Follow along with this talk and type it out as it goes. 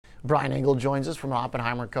Brian Engel joins us from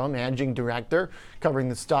Oppenheimer Co., Managing Director, covering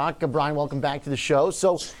the stock. Brian, welcome back to the show.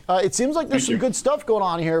 So it seems like there's some good stuff going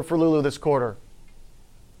on here for Lulu this quarter.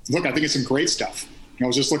 Look, I think it's some great stuff. I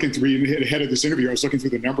was just looking through, ahead of this interview, I was looking through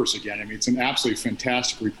the numbers again. I mean, it's an absolutely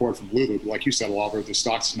fantastic report from Lulu. But like you said, Oliver, the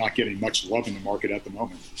stock's not getting much love in the market at the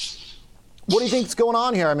moment. What do you think is going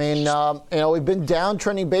on here? I mean, we've been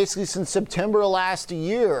downtrending basically since September of last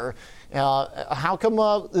year. How come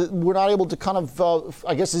we're not able to kind of,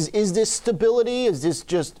 I guess, is this stability? Is this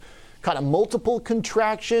just kind of multiple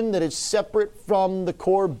contraction that is separate from the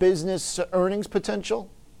core business earnings potential?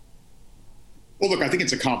 Well, look, I think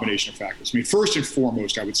it's a combination of factors. I mean, first and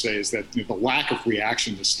foremost, I would say is that the lack of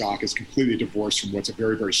reaction to the stock is completely divorced from what's a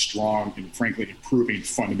very, very strong and frankly improving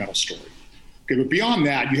fundamental story. Okay, but beyond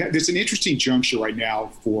that, there's an interesting juncture right now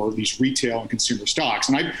for these retail and consumer stocks.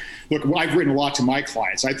 And I've written a lot to my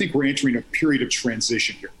clients. I think we're entering a period of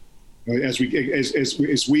transition here. As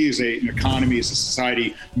we as an economy, as a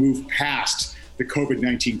society, move past the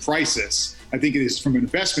COVID-19 crisis, I think it is from an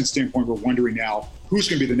investment standpoint, we're wondering now who's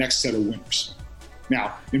going to be the next set of winners.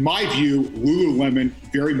 Now, in my view, Lululemon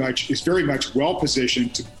is very much well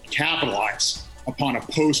positioned to capitalize upon a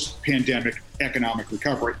post-pandemic economic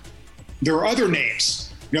recovery. There are other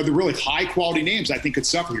names, the really high-quality names I think could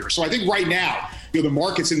suffer here. So I think right now, the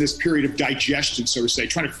market's in this period of digestion, so to say,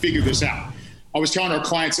 trying to figure this out. I was telling our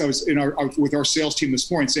clients, I was with our sales team this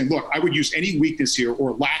morning saying, look, I would use any weakness here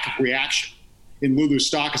or lack of reaction in Lulu's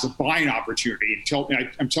stock as a buying opportunity.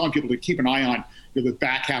 I'm telling people to keep an eye on the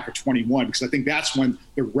back half of 21 because I think that's when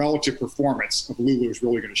the relative performance of Lulu is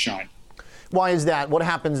really going to shine. Why is that? What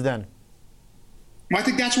happens then? I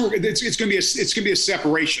think that's where it's going to be a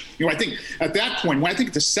separation. I think at that point, when I think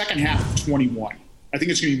at the second half of 21, I think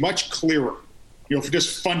it's going to be much clearer, for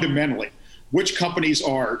just fundamentally, which companies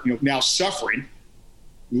are now suffering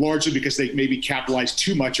largely because they maybe capitalized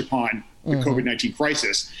too much upon the COVID-19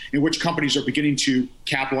 crisis, and which companies are beginning to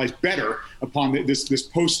capitalize better upon this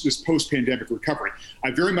post-pandemic recovery.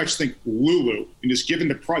 I very much think Lulu, and just given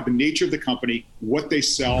the nature of the company, what they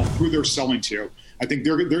sell, who they're selling to, I think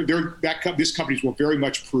this companies will very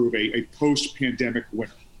much prove a post-pandemic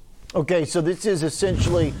winner. Okay, so this is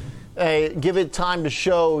essentially give it time to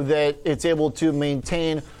show that it's able to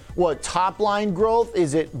maintain what top line growth?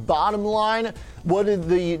 Is it bottom line? What did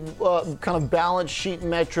the kind of balance sheet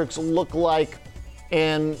metrics look like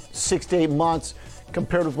in 6 to 8 months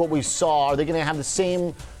compared with what we saw? Are they going to have the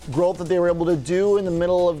same growth that they were able to do in the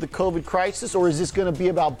middle of the COVID crisis? Or is this going to be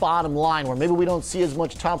about bottom line where maybe we don't see as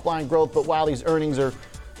much top line growth, but while these earnings are,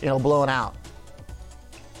 blowing out?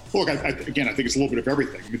 Look, I think it's a little bit of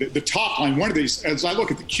everything. I mean, the top line, one of these, as I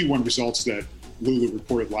look at the Q1 results that Lulu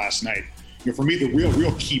reported last night, for me, the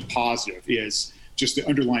real key positive is just the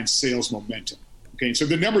underlying sales momentum. Okay, and so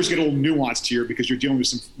the numbers get a little nuanced here because you're dealing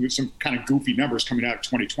with some kind of goofy numbers coming out of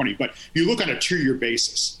 2020. But if you look on a 2-year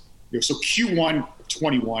basis, so Q1 of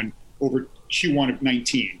 21 over Q1 of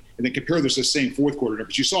 19, and then compare this to the same fourth quarter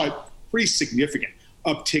numbers, you saw a pretty significant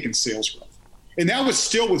uptick in sales growth. And that was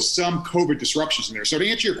still with some COVID disruptions in there. So to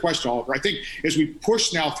answer your question, Oliver, I think as we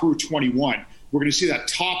push now through 21, we're going to see that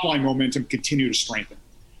top line momentum continue to strengthen.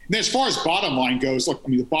 And then as far as bottom line goes, look,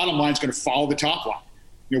 the bottom line is going to follow the top line.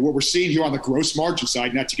 What we're seeing here on the gross margin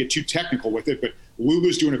side, not to get too technical with it, but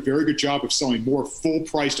Lulu's doing a very good job of selling more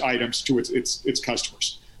full-priced items to its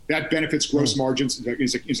customers. That benefits gross margins,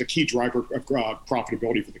 is a key driver of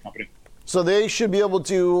profitability for the company. So they should be able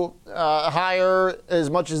to hire as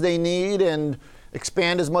much as they need and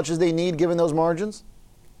expand as much as they need given those margins?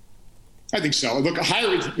 I think so. Look,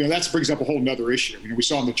 hiring, that brings up a whole other issue. We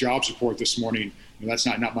saw in the jobs report this morning, that's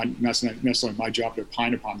not necessarily my job to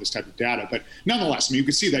opine upon this type of data, but nonetheless, you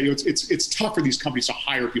can see that it's tough for these companies to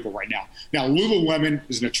hire people right now. Now, Lululemon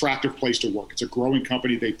is an attractive place to work. It's a growing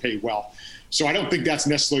company. They pay well. So I don't think that's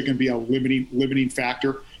necessarily going to be a limiting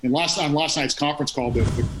factor. And on last night's conference call, the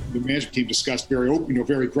management team discussed very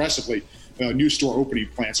aggressively new store opening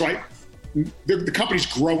plan. So the company's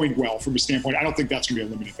growing well from a standpoint. I don't think that's going to be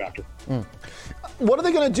a limiting factor. What are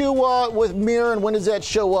they going to do with Mirror, and when does that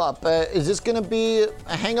show up? Is this going to be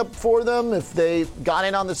a hang-up for them if they got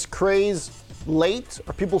in on this craze late?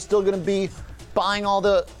 Are people still going to be buying all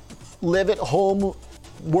the live-at-home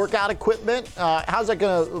workout equipment? How's that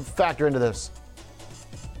going to factor into this?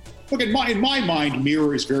 Look, in my mind,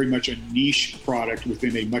 Mirror is very much a niche product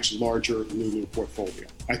within a much larger Lulu portfolio.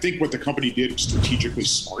 I think what the company did was strategically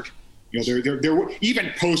smart. There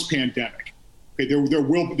even post-pandemic, okay,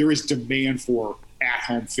 there is demand for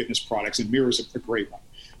at-home fitness products, and Mirror is a great one.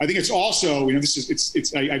 I think it's also,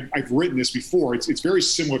 I've written this before. It's very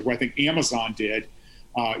similar to what I think Amazon did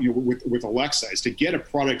with Alexa is to get a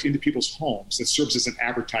product into people's homes that serves as an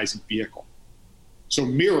advertising vehicle. So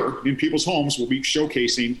Mirror in people's homes will be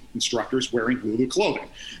showcasing instructors wearing Lulu clothing.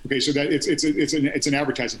 Okay, so that it's an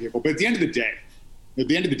advertising vehicle. But at the end of the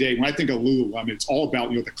day, when I think of Lululemon, it's all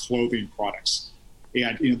about the clothing products,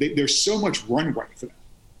 and there's so much runway for them.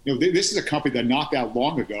 This is a company that not that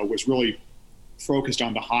long ago was really focused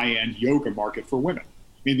on the high-end yoga market for women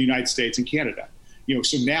in the United States and Canada.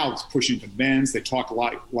 So now it's pushing to men's. They talked a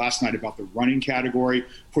lot last night about the running category,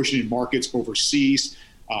 pushing in markets overseas.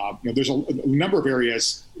 There's a number of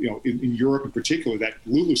areas, in Europe in particular, that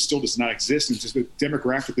Lulu still does not exist, and it's just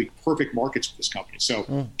demographically perfect markets for this company. So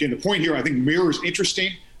again, the point here, I think Mirror is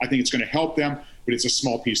interesting. I think it's going to help them, but it's a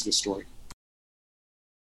small piece of the story.